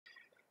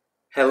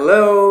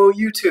Hello,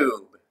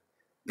 YouTube.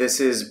 This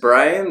is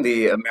Brian,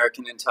 the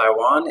American in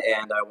Taiwan,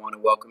 and I want to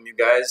welcome you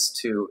guys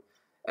to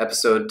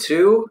episode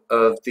 2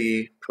 of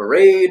the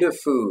Parade of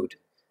Food,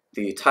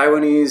 the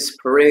Taiwanese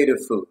Parade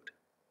of Food.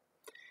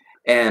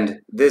 And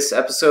this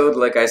episode,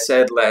 like I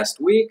said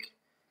last week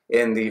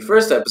in the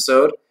first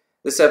episode,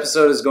 this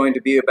episode is going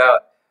to be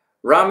about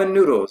ramen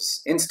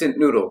noodles, instant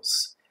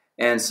noodles.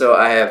 And so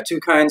I have two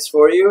kinds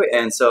for you,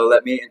 and so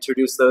let me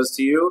introduce those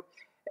to you.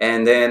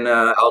 And then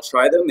I'll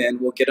try them and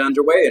we'll get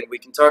underway and we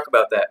can talk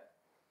about that.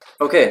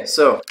 Okay,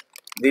 so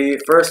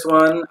the first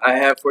one I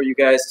have for you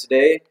guys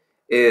today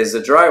is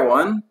a dry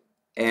one,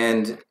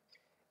 and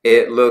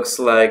it looks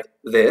like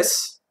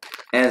this.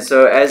 And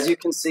so as you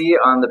can see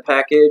on the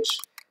package,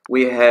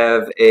 we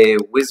have a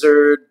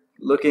wizard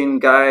looking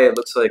guy. It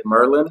looks like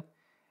Merlin,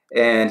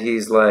 and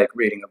he's like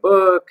reading a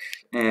book,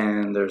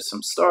 and there's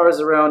some stars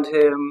around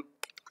him,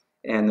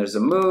 and there's a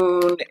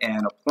moon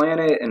and a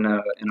planet and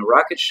a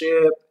rocket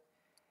ship.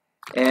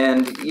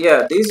 And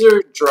yeah, these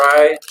are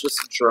dry,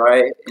 just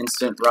dry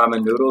instant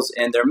ramen noodles,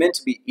 and they're meant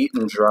to be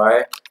eaten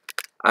dry.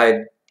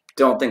 I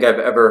don't think I've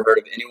ever heard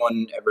of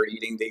anyone ever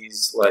eating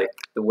these like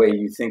the way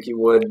you think you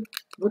would,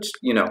 which,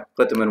 you know,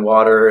 put them in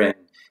water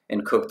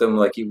and cook them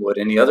like you would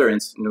any other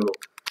instant noodle.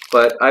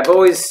 But I've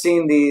always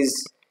seen these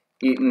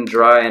eaten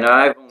dry, and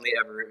I've only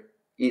ever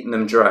eaten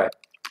them dry.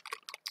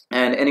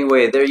 And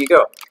anyway, there you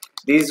go.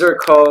 These are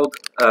called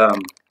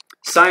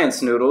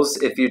science noodles.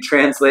 If you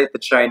translate the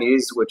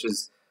Chinese, which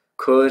is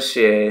ko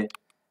xie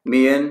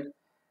mian,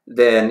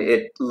 then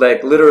it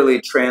like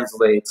literally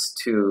translates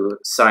to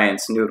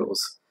science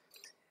noodles.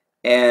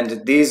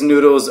 And these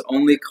noodles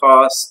only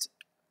cost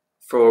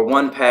for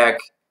one pack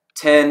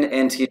 10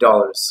 NT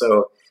dollars.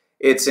 So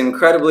it's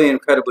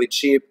incredibly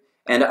cheap,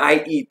 and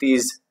I eat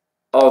these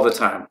all the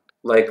time,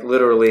 like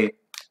literally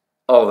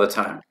all the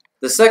time.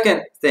 The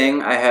second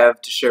thing I have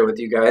to share with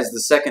you guys,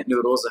 the second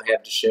noodles I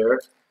have to share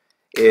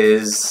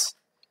is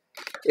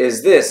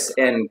this.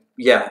 And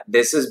yeah,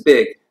 this is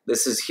big.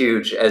 This is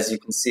huge, as you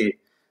can see.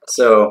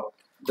 So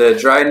the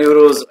dry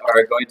noodles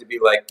are going to be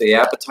like the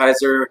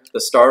appetizer, the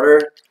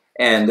starter,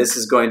 and this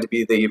is going to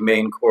be the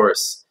main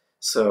course.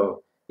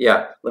 So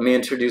yeah, let me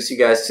introduce you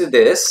guys to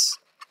this.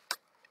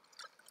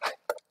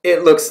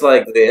 It looks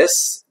like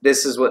this.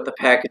 This is what the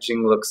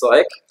packaging looks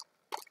like.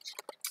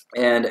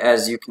 And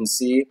as you can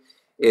see,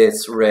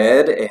 it's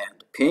red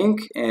and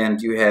pink,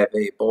 and you have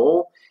a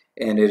bowl,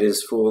 and it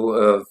is full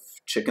of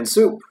chicken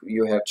soup.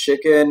 You have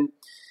chicken,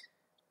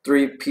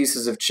 3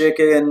 pieces of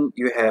chicken,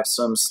 you have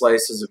some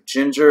slices of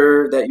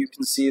ginger that you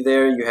can see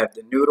there, you have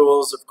the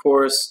noodles, of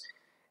course,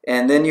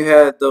 and then you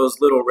have those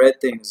little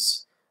red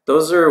things.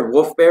 Those are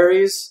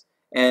wolfberries,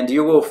 and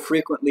you will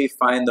frequently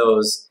find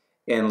those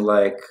in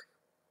like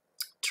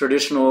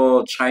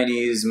traditional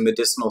Chinese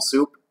medicinal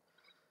soup,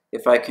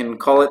 if I can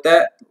call it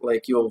that.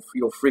 Like you'll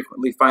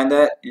frequently find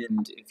that,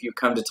 and if you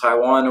come to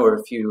Taiwan, or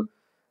if you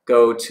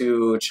go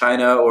to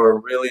China, or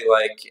really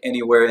like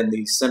anywhere in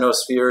the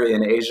Sinosphere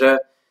in Asia,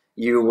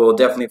 you will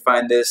definitely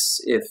find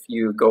this if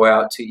you go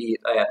out to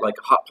eat at like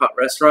a hot pot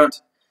restaurant.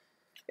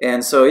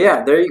 And so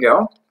yeah, there you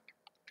go.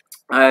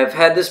 I've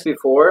had this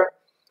before,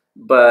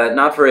 but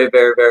not for a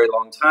very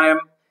long time.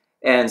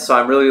 And so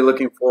I'm really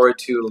looking forward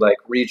to like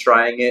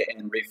retrying it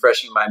and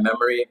refreshing my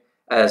memory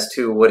as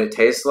to what it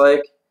tastes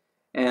like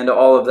and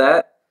all of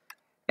that.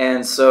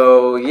 And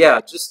so yeah,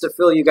 just to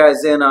fill you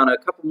guys in on a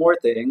couple more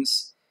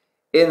things,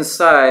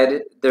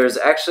 inside there's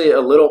actually a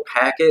little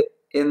packet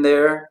in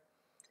there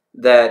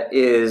that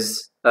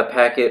is a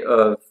packet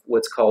of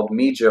what's called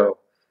mijo,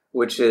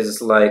 which is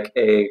like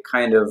a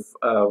kind of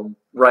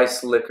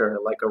rice liquor,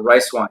 like a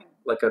rice wine,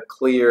 like a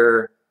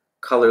clear,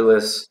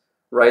 colorless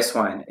rice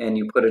wine, and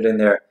you put it in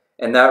there,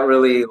 and that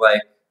really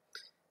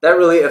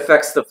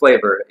affects the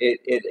flavor.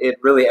 It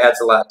really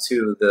adds a lot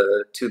to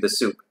the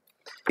soup.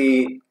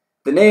 The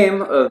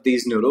name of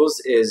these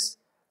noodles is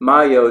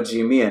mayo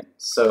ji mian,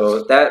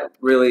 so that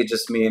really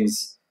just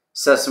means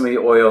sesame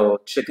oil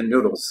chicken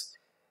noodles.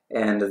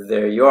 And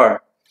there you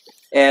are.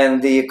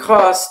 And the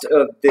cost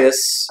of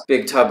this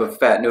big tub of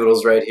fat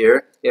noodles right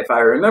here, if I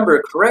remember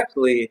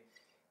correctly,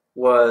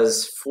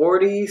 was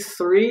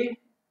 43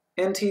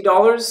 NT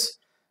dollars.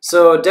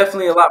 So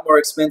definitely a lot more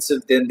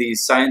expensive than the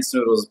science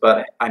noodles,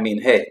 but I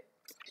mean, hey,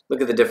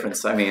 look at the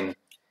difference. I mean,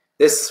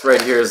 this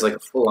right here is like a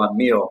full-on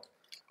meal,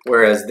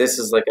 whereas this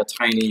is like a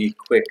tiny,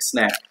 quick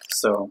snack.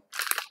 So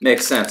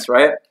makes sense,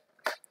 right?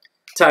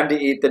 Time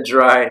to eat the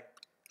dry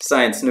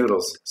science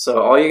noodles.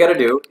 So all you gotta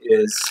do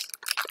is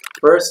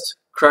first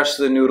crush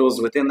the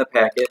noodles within the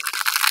packet.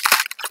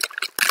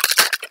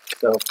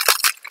 So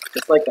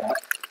just like that.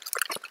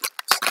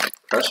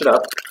 Crush it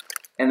up,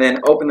 and then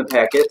open the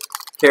packet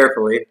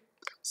carefully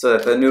so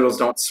that the noodles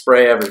don't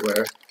spray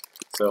everywhere.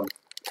 So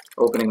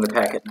opening the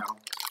packet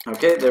now.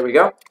 Okay, there we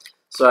go.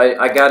 So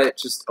I got it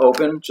just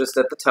open, just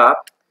at the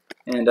top.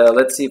 And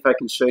let's see if I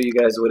can show you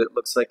guys what it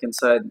looks like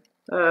inside.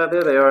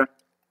 There they are.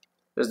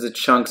 There's the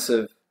chunks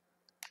of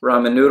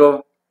ramen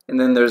noodle, and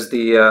then there's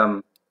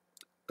the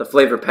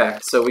flavor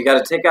pack. So we got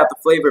to take out the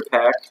flavor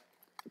pack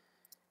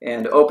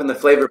and open the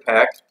flavor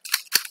pack.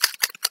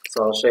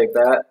 So I'll shake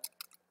that,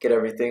 get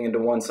everything into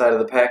one side of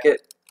the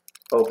packet,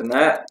 open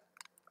that,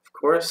 of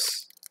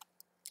course.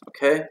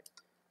 Okay,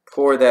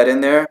 pour that in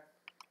there.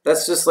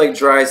 That's just like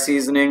dry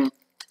seasoning.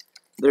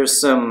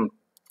 There's some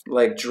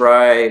like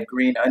dry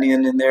green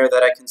onion in there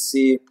that I can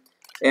see.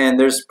 And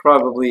there's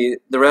probably,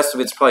 the rest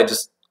of it's probably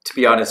just, to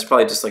be honest,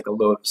 probably just like a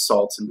load of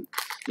salt and,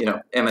 you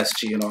know,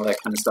 MSG and all that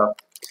kind of stuff.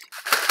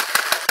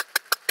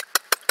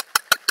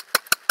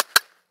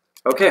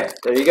 Okay,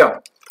 there you go.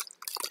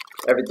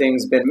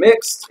 Everything's been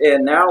mixed,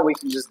 and now we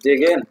can just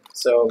dig in.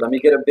 So let me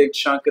get a big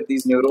chunk of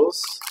these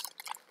noodles.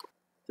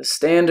 The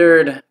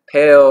standard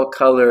pale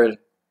colored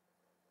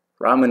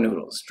ramen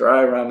noodles,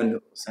 dry ramen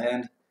noodles,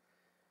 and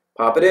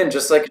pop it in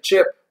just like a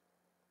chip.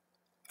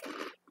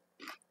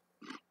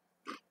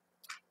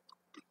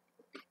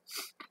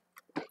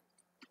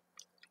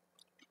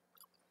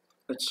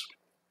 It's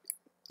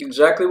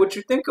exactly what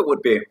you think it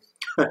would be.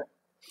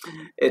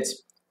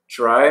 It's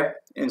dry,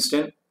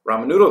 instant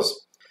ramen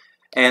noodles.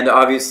 And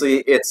obviously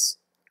it's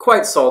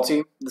quite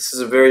salty. This is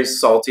a very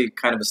salty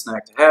kind of a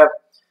snack to have.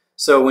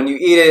 So when you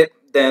eat it,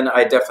 then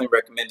I definitely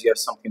recommend you have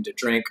something to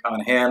drink on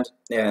hand.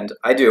 And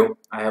I do.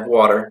 I have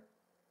water.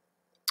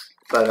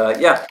 But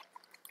yeah,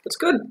 it's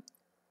good.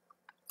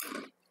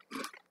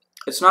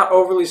 It's not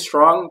overly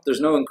strong.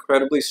 There's no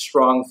incredibly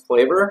strong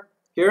flavor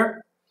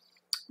here.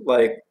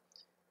 Like,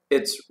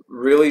 it's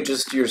really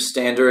just your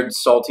standard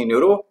salty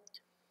noodle.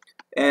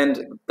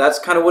 And that's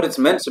kind of what it's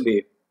meant to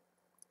be.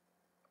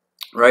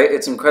 Right?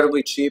 It's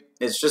incredibly cheap.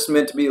 It's just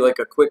meant to be like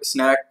a quick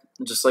snack,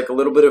 just like a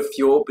little bit of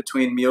fuel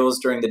between meals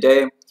during the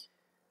day.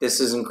 This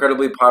is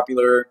incredibly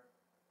popular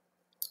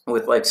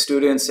with like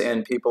students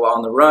and people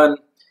on the run.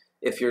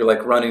 If you're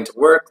like running to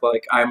work,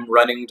 like I'm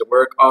running to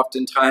work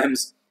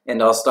oftentimes,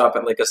 and I'll stop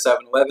at like a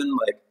 7-Eleven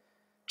like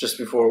just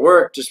before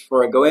work, just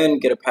before I go in,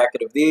 get a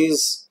packet of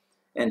these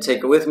and take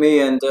it with me.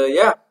 And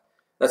yeah,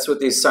 that's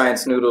what these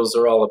science noodles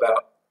are all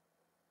about.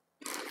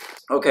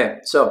 Okay,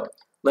 so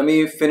let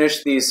me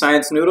finish the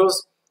science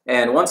noodles,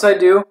 and once I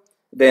do,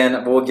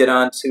 then we'll get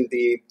on to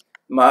the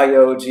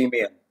mayo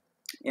jimian,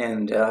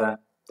 and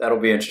that'll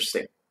be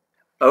interesting.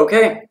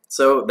 Okay,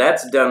 so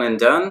that's done and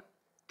done.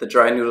 The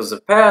dry noodles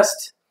have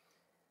passed,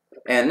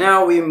 and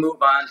now we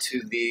move on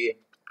to the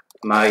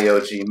mayo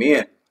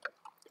jimian.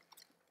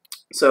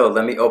 So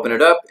let me open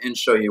it up and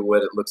show you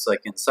what it looks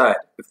like inside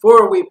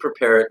before we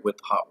prepare it with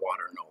hot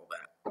water and all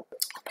that.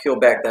 Peel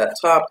back that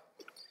top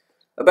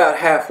about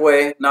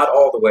halfway, not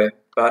all the way,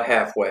 about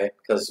halfway,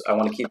 because I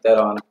want to keep that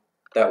on.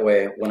 That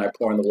way, when I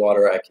pour in the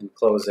water, I can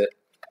close it,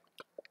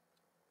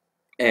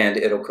 and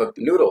it'll cook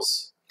the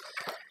noodles.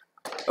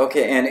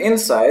 Okay, and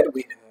inside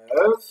we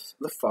have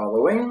the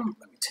following.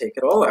 Let me take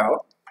it all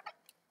out.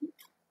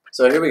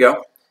 So here we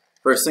go.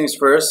 First things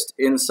first,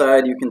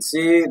 inside you can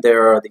see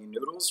there are the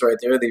noodles right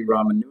there, the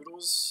ramen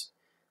noodles.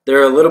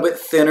 They're a little bit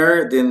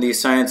thinner than the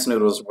science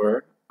noodles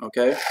were,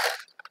 okay?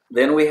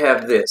 Then we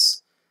have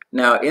this.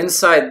 Now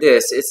inside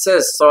this, it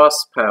says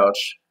sauce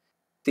pouch.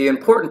 The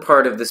important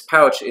part of this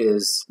pouch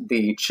is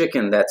the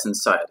chicken that's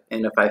inside.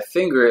 And if I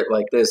finger it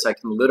like this, I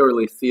can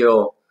literally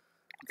feel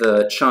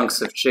the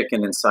chunks of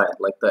chicken inside,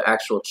 like the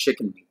actual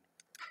chicken meat.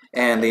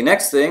 And the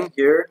next thing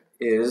here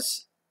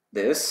is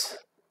this.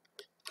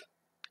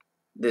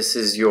 This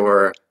is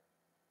your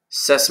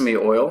sesame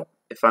oil,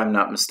 if I'm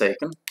not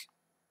mistaken.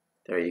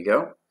 There you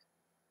go.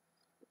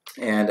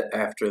 And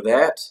after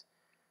that,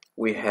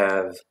 we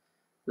have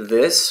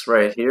this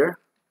right here.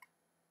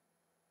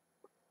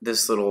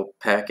 This little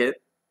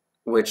packet,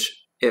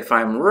 which, if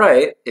I'm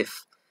right,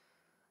 if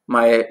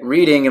my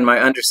reading and my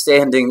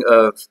understanding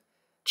of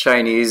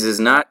Chinese is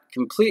not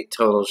complete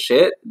total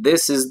shit,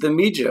 this is the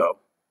mijo.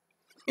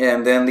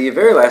 And then the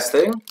very last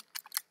thing,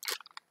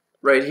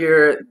 right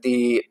here,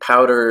 the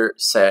powder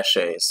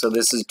sachet. So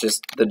this is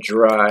just the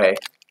dry,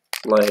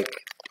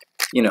 like,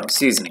 you know,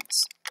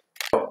 seasonings.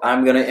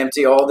 I'm going to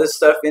empty all this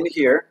stuff in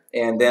here,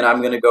 and then I'm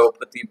going to go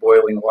put the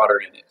boiling water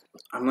in it.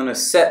 I'm going to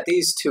set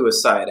these two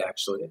aside,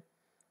 actually.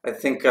 I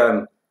think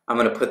I'm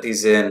going to put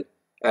these in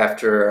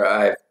after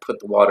I've put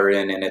the water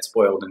in and it's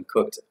boiled and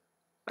cooked.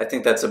 I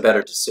think that's a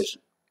better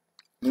decision.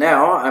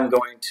 Now I'm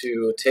going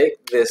to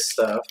take this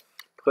stuff,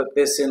 put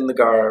this in the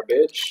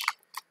garbage,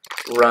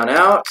 run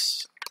out,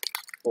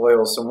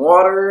 boil some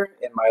water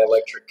in my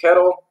electric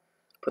kettle,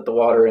 put the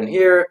water in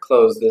here,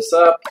 close this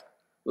up,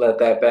 let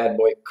that bad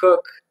boy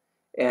cook,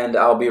 and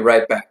I'll be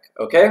right back,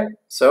 okay?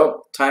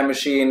 So, time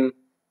machine,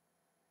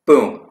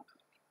 boom.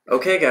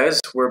 Okay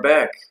guys, we're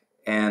back,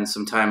 and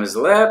some time has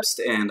elapsed,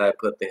 and I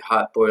put the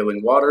hot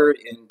boiling water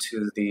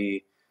into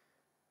the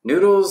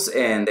noodles,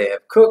 and they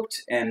have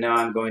cooked, and now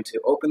I'm going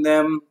to open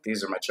them.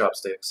 These are my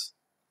chopsticks.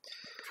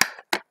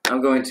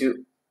 I'm going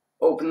to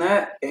open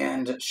that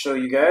and show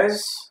you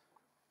guys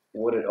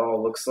what it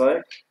all looks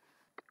like.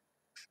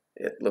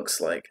 It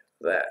looks like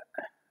that.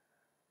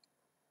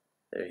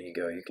 There you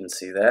go, you can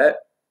see that.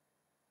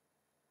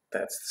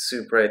 That's the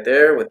soup right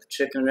there with the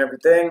chicken and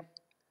everything.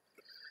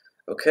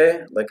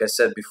 Okay, like I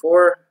said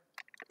before,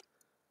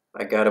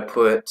 I gotta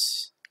put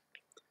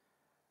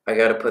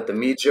the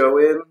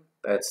mijo in.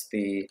 That's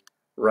the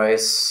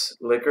rice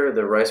liquor,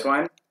 the rice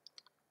wine.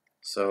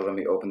 So let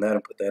me open that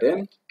and put that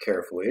in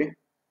carefully.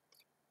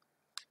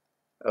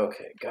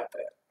 Okay, got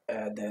that.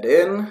 Add that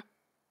in.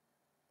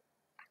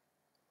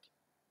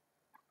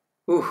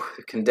 Ooh,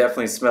 you can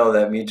definitely smell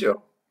that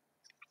mijo.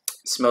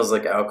 It smells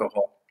like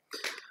alcohol.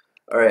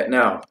 All right,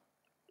 now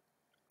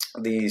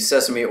the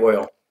sesame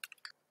oil.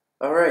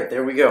 All right,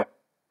 there we go.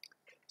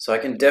 So I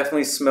can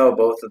definitely smell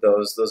both of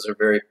those. Those are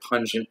very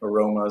pungent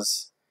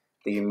aromas.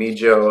 The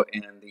mijo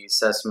and the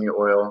sesame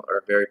oil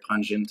are very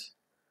pungent.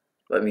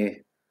 Let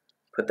me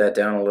put that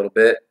down a little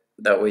bit.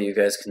 That way you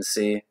guys can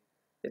see.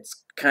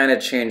 It's kind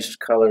of changed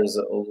colors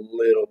a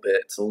little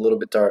bit. It's a little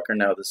bit darker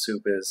now, the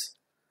soup is.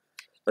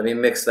 Let me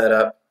mix that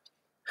up.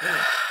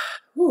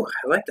 Ooh,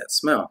 I like that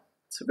smell.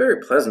 It's a very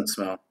pleasant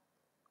smell.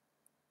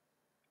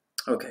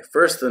 Okay,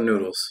 first the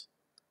noodles.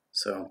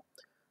 So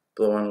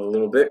blow on it a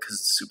little bit because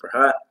it's super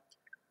hot.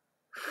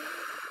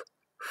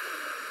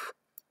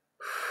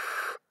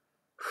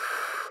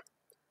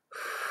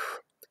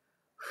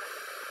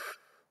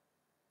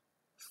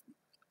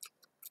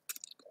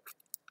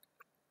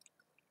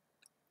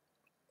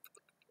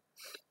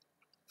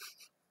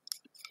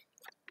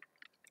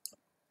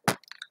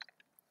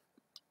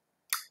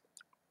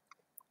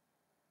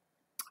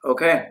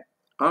 Okay,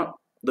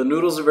 the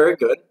noodles are very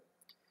good.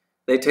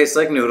 They taste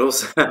like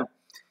noodles. They're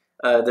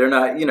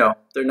not,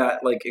 they're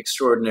not like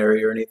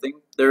extraordinary or anything.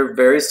 They're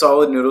very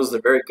solid noodles.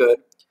 They're very good,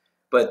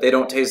 but they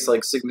don't taste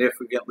like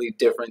significantly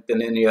different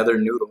than any other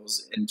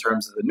noodles in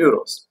terms of the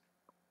noodles.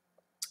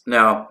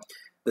 Now,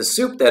 the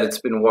soup that it's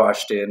been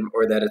washed in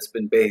or that it's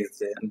been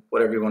bathed in,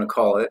 whatever you want to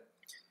call it,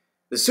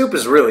 the soup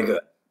is really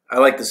good. I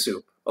like the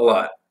soup a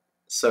lot.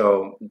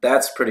 So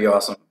that's pretty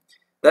awesome.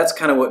 That's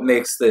kind of what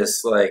makes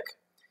this like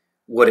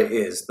what it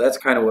is. That's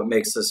kind of what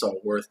makes this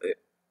all worth it.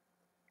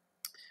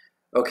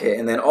 Okay,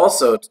 and then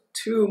also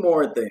two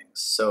more things.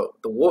 So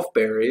the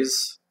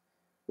wolfberries,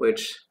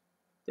 which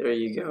there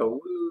you go,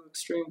 woo,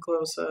 extreme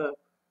close up.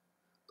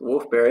 The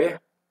wolfberry.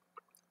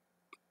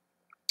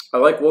 I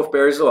like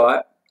wolfberries a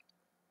lot.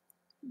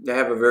 They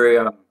have a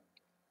very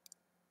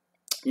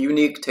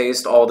unique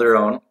taste all their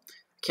own.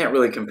 Can't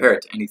really compare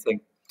it to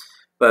anything.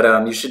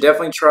 But you should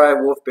definitely try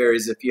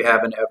wolfberries if you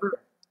haven't ever.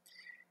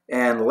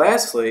 And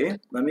lastly,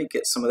 let me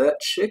get some of that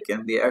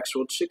chicken, the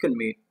actual chicken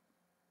meat.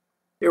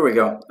 Here we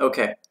go.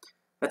 Okay,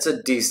 that's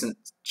a decent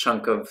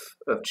chunk of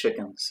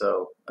chicken.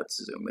 So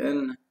let's zoom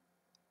in.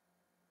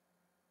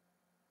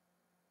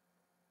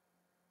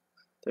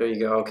 There you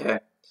go. Okay.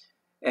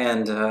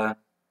 And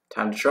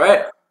time to try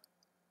it.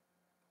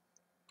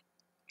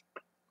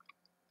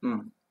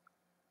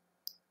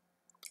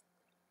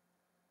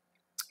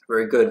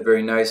 Very good,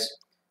 very nice,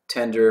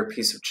 tender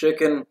piece of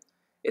chicken.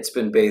 It's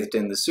been bathed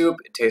in the soup.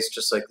 It tastes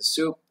just like the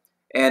soup.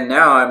 And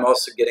now I'm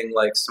also getting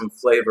like some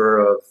flavor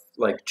of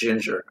like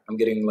ginger. I'm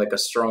getting like a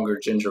stronger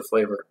ginger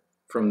flavor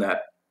from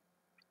that,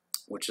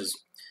 which is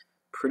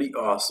pretty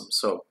awesome.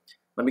 So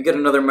let me get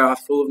another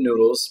mouthful of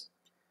noodles.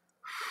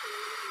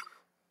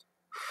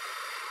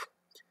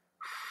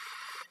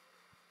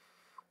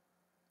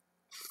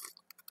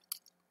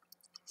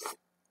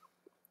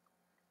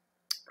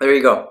 There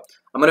you go.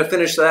 I'm gonna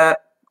finish that,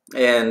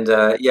 and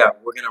yeah,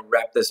 we're gonna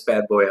wrap this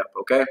bad boy up,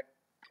 okay?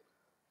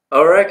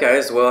 All right,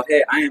 guys. Well,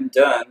 hey, I am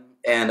done,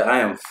 and I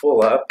am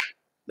full up.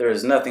 There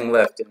is nothing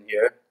left in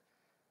here.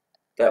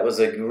 That was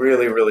a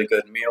really, really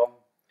good meal.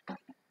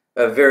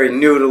 A very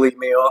noodly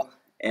meal,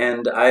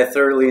 and I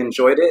thoroughly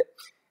enjoyed it.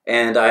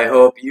 And I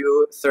hope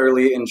you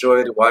thoroughly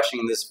enjoyed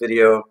watching this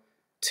video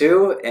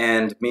too,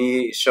 and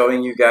me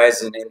showing you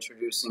guys and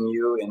introducing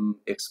you and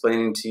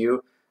explaining to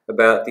you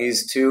about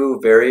these two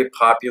very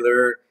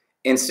popular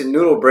instant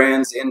noodle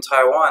brands in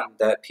Taiwan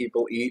that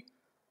people eat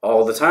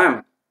all the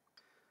time.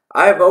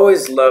 I've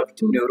always loved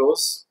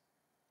noodles.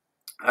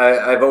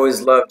 I've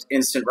always loved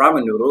instant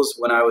ramen noodles.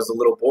 When I was a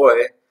little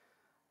boy,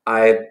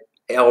 I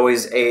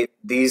always ate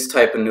these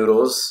type of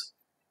noodles.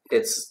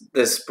 It's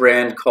this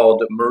brand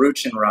called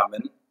Maruchan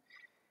Ramen.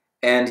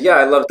 And yeah,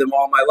 I loved them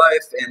all my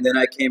life. And then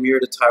I came here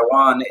to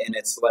Taiwan, and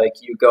it's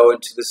like you go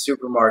into the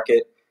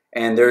supermarket,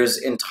 and there's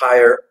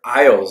entire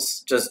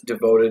aisles just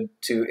devoted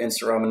to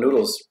instant ramen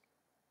noodles,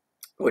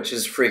 which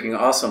is freaking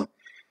awesome.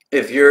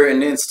 If you're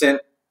an instant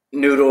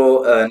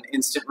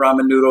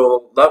ramen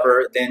noodle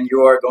lover, then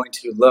you are going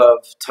to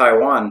love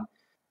Taiwan.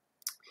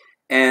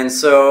 And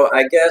so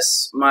I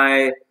guess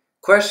my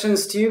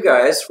questions to you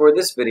guys for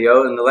this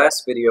video, in the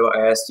last video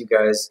I asked you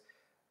guys,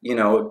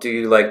 do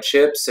you like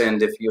chips?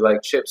 And if you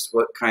like chips,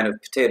 what kind of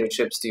potato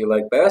chips do you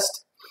like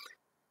best?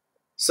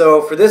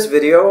 So for this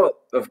video,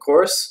 of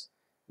course,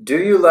 do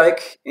you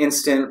like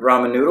instant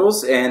ramen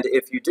noodles? And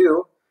if you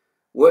do,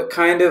 what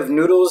kind of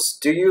noodles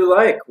do you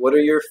like? What are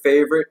your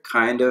favorite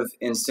kind of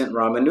instant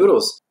ramen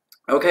noodles?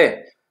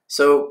 Okay,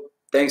 so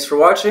thanks for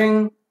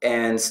watching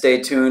and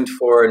stay tuned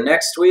for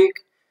next week.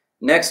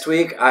 Next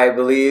week, I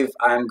believe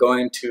I'm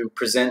going to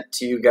present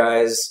to you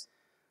guys,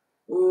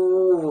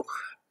 ooh,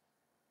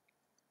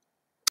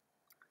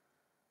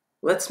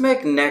 let's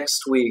make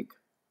next week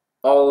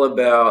all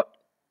about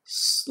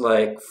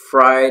like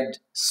fried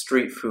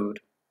street food.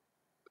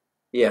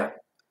 Yeah,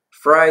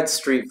 fried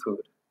street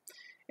food.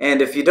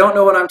 And if you don't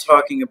know what I'm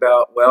talking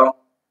about, well,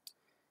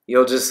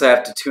 you'll just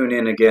have to tune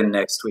in again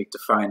next week to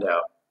find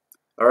out.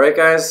 Alright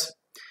guys?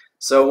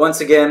 So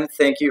once again,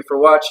 thank you for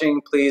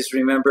watching. Please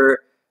remember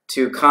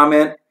to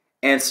comment,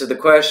 answer the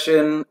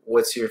question,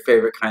 what's your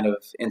favorite kind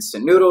of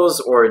instant noodles,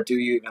 or do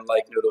you even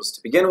like noodles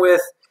to begin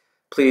with?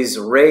 Please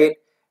rate,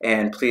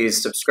 and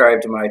please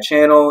subscribe to my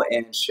channel,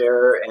 and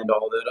share, and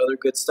all that other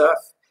good stuff.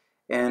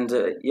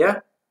 And yeah,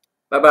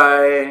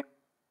 bye-bye.